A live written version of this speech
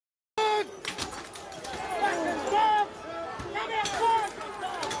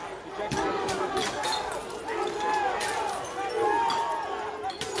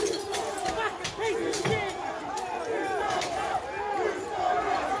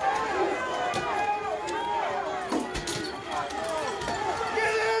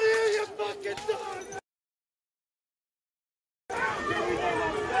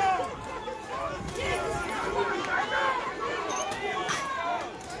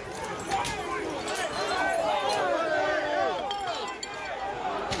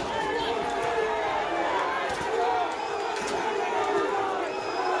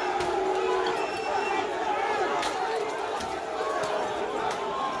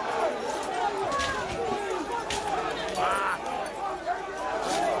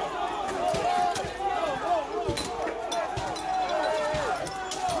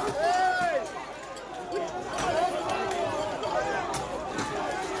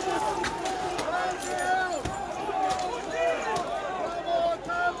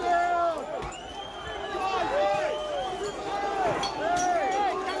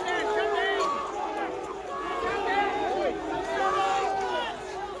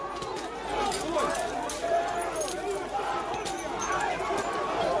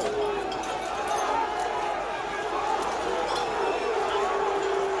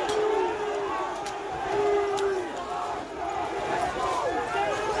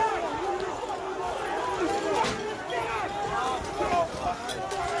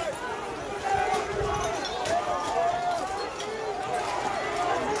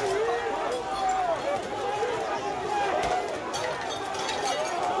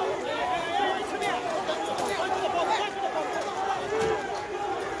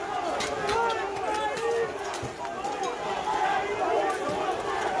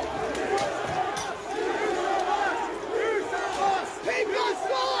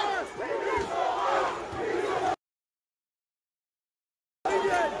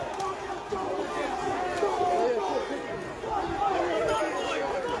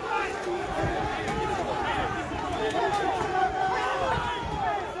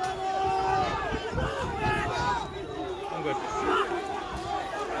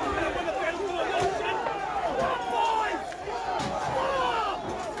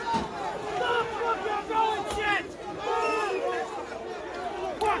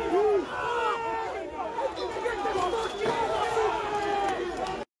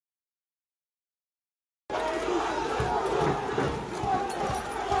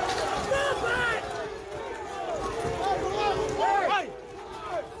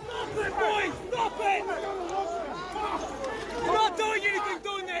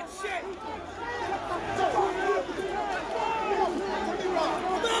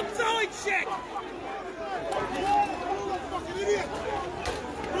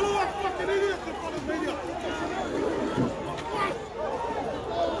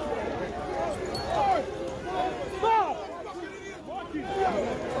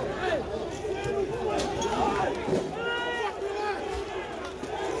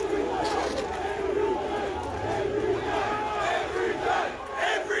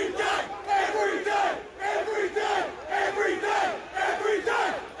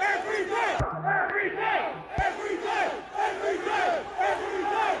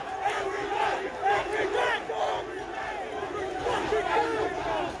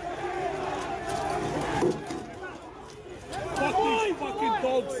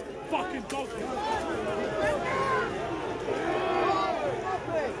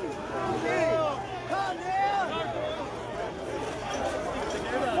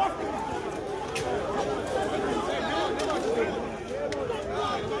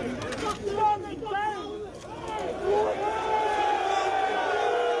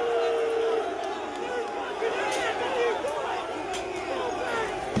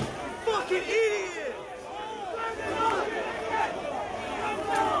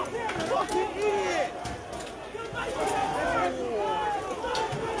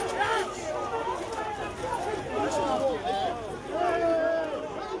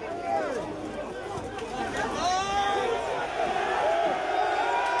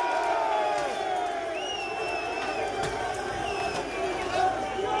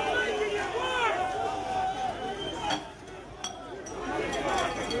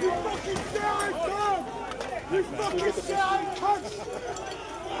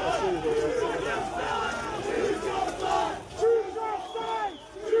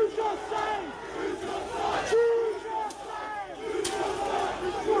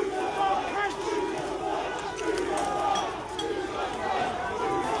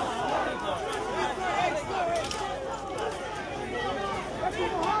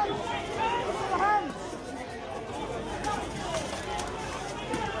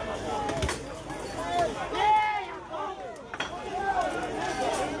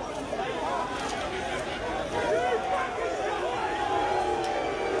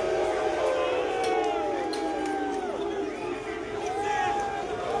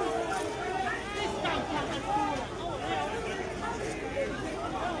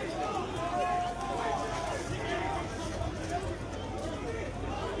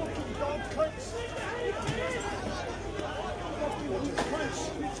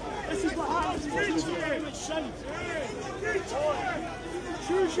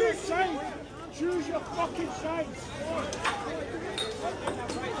Choose your side. Choose your fucking side.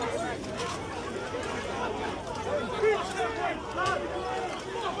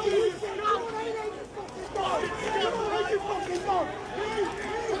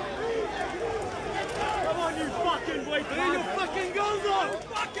 Come on, you fucking wait, man. Your fucking guns on.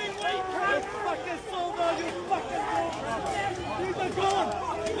 Fucking wait, man. Fucking soldier, you fucking soldier. Leave the gun.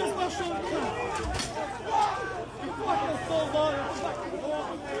 Let's go show them. You fucking soldier, you fucking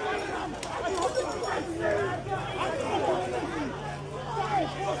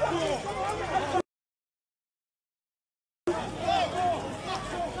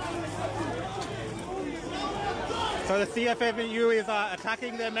So the CFMEU is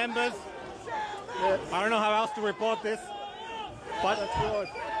attacking their members. I don't know how else to report this, but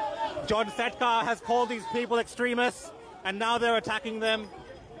John Setka has called these people extremists, and now they're attacking them.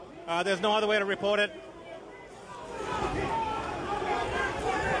 There's no other way to report it.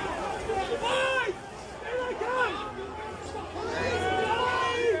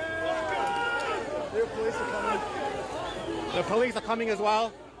 The police are coming as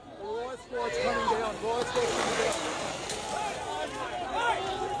well. The riot squad's coming down. Riot squad's coming down.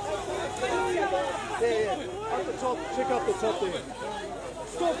 Yeah. Up the top. Check up the top there.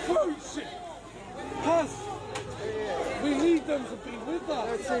 Stop throwing shit. Pass. Yeah. We need them to be with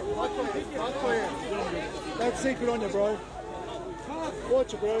us. That's it. That's secret on you, bro.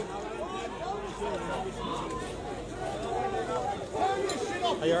 Watch it, bro.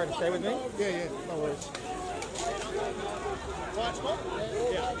 Are you alright to stay with me? Yeah. No worries. Right spot?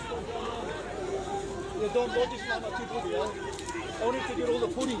 Yeah. Don't body slam at people here. I need to get all the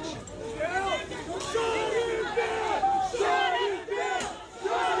footage. Shut it down! Shut it down!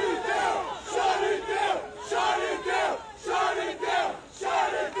 Shut it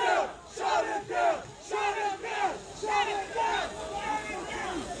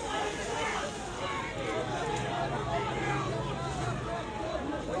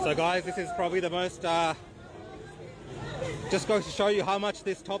So guys, this is probably the most, just goes to show you how much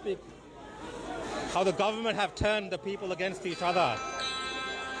this topic, how the government have turned the people against each other.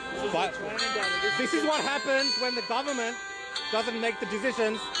 But this is what happens when the government doesn't make the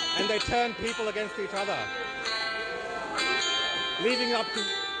decisions and they turn people against each other. Leaving up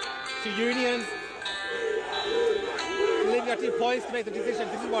to unions, leaving up to employees to make the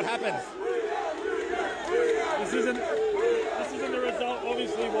decisions. This is what happens. This isn't the result,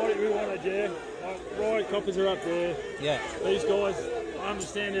 obviously, what we wanted, yeah. Like, riot coppers are up there. Yeah. These guys, I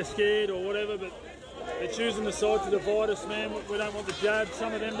understand they're scared or whatever, but they're choosing the side to divide us, man. We don't want the jab.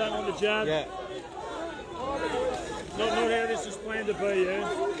 Some of them don't want the jab. Yeah. Not how this is planned to be, yeah.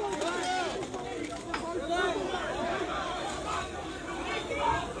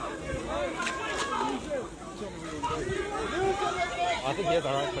 I think he is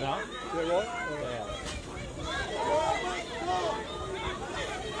alright for now. Yeah, right? Yeah.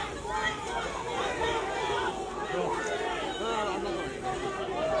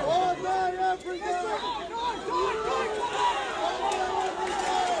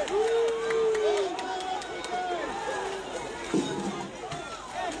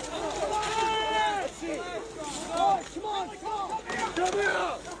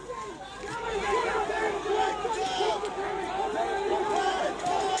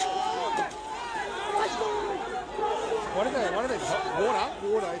 What are they? Water?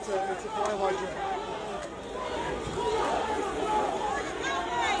 Water. It's a fire hydrant.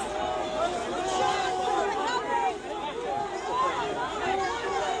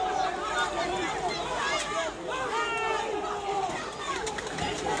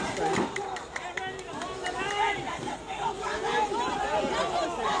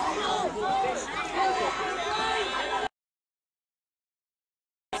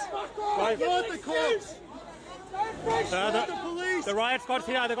 The cops! The riot squad's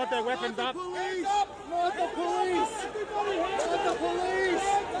here, they got their weapons up. Police! Not the police! Not the police! Not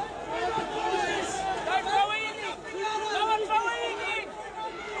the police! Don't throw anything! No one throw anything!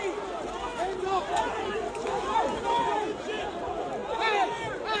 Hands up! Hey!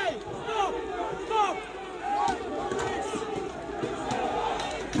 Hey! Stop! Stop! Not the police!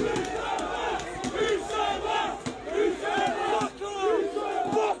 You say what? You say what?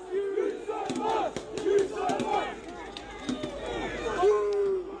 Fuck you! You say what? You say what?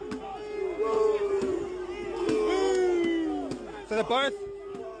 So they're both,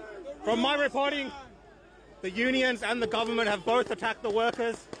 from my reporting, the unions and the government have both attacked the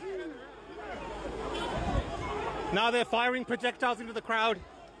workers. Now they're firing projectiles into the crowd.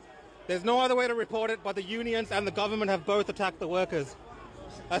 There's no other way to report it, but the unions and the government have both attacked the workers.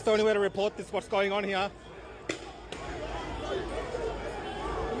 That's the only way to report this, what's going on here.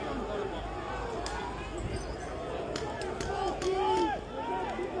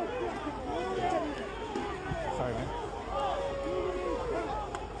 Sorry, man.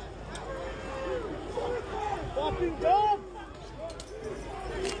 Fucking dog!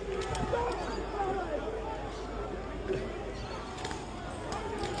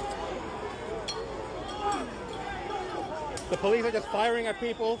 The police are just firing at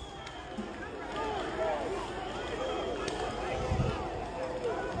people.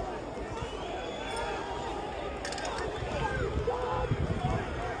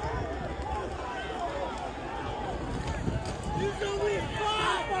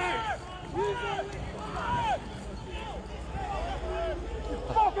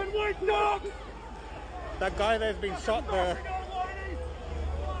 Fucking weak dog! That guy there's been shot, the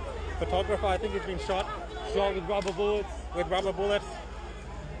photographer, I think he's been shot with rubber bullets. They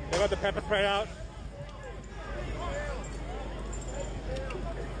got the pepper spray out.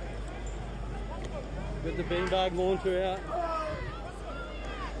 Got the beanbag launcher out.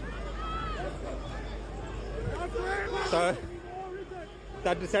 So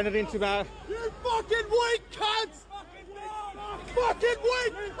that descended into about. You fucking weak cunts! Fucking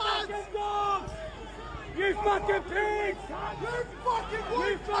weak cunts! Dogs! You fucking pigs! You fucking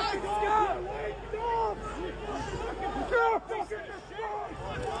weak cunts! Weak dogs! You fucking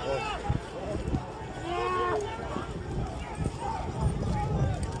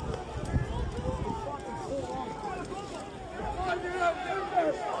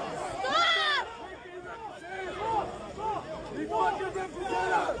Stop! You fucking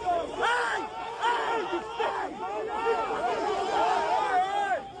representatives! Hey! Hey!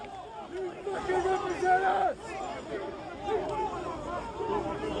 You fucking representatives!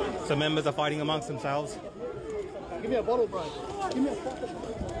 Some members are fighting amongst themselves. Give me a bottle, bro. Give me a fucking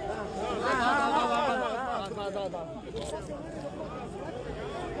bottle.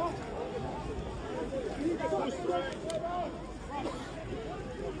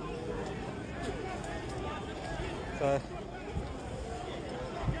 So,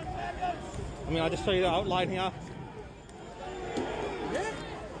 I mean, I'll just show you the outline here.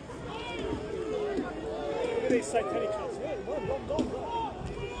 Look at these satanic cuts.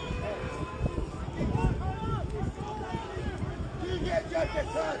 You get Jack,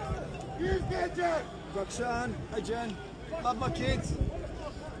 you get Jack. Rukshan, hi Jen, love my kids.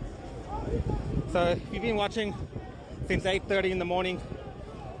 So, if you've been watching since 8:30 in the morning,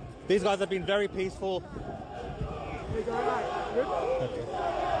 these guys have been very peaceful.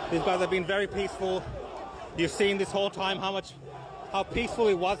 These guys have been very peaceful. You've seen this whole time how peaceful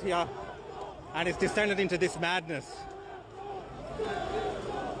it was here, and it's descended into this madness.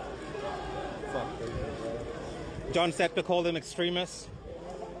 John Setka called them extremists.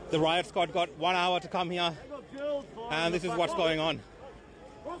 The riot squad got 1 hour to come here, and this is what's going on.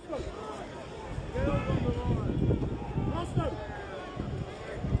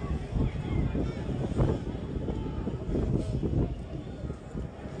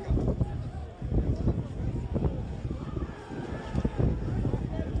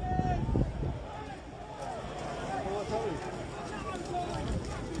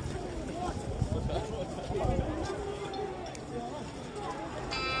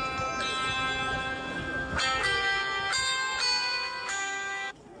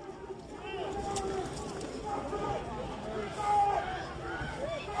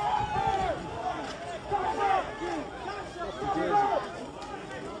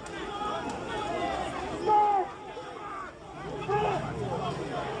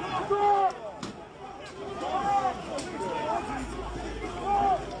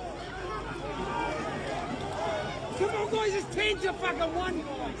 Come on, guys, it's 10 to fucking 1,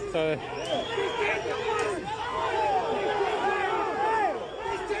 guys. So, It's 10 to 1.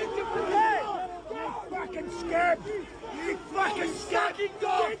 It's 10 to 1. You fucking scab. You fucking fucking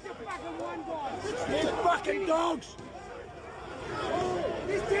dogs. It's 10 to fucking 1, guys. You fucking dogs.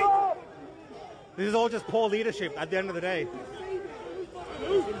 It's 10 to this is all just poor leadership at the end of the day.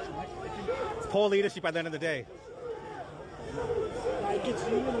 It's poor leadership at the end of the day.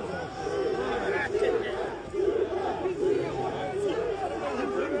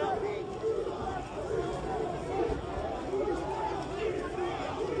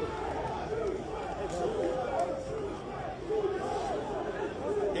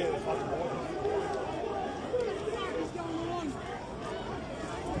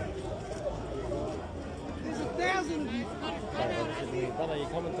 There's 1,000 of you. Are you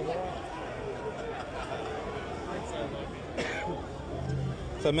coming tomorrow?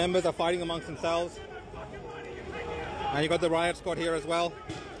 So members are fighting amongst themselves, and you got the riot squad here as well.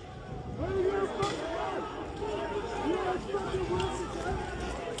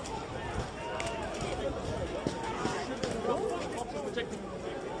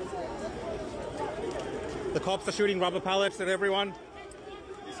 The cops are shooting rubber pellets at everyone.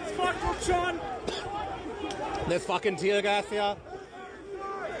 This is fuck Rukshan. There's fucking tear gas here.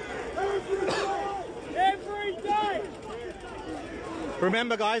 Every day.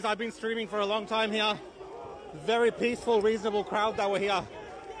 Remember guys, I've been streaming for a long time here. Very peaceful, reasonable crowd that were here.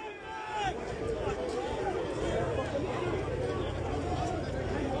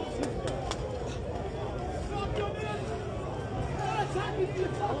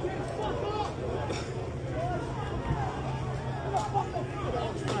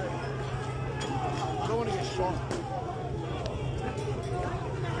 I don't want to get shot.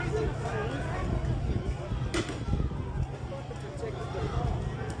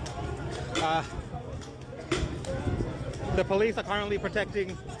 The police are currently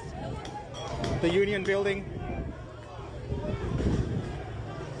protecting the Union building.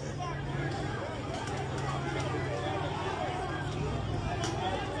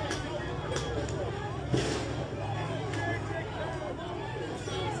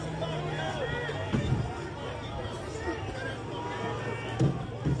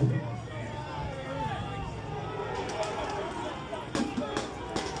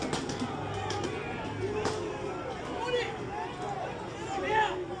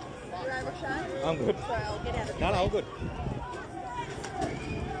 I'm good. Sorry, I'll get out of No, all good.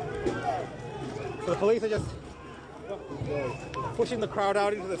 So the police are just pushing the crowd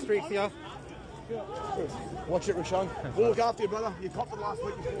out into the streets here. Watch it, Rukshan. We'll look after you, brother. You copped it last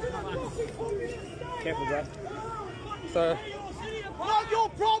week before. Careful, Brad. So Not your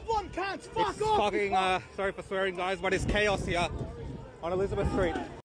problem, cunts. Fuck it's off. fucking, sorry for swearing guys, but it's chaos here on Elizabeth Street.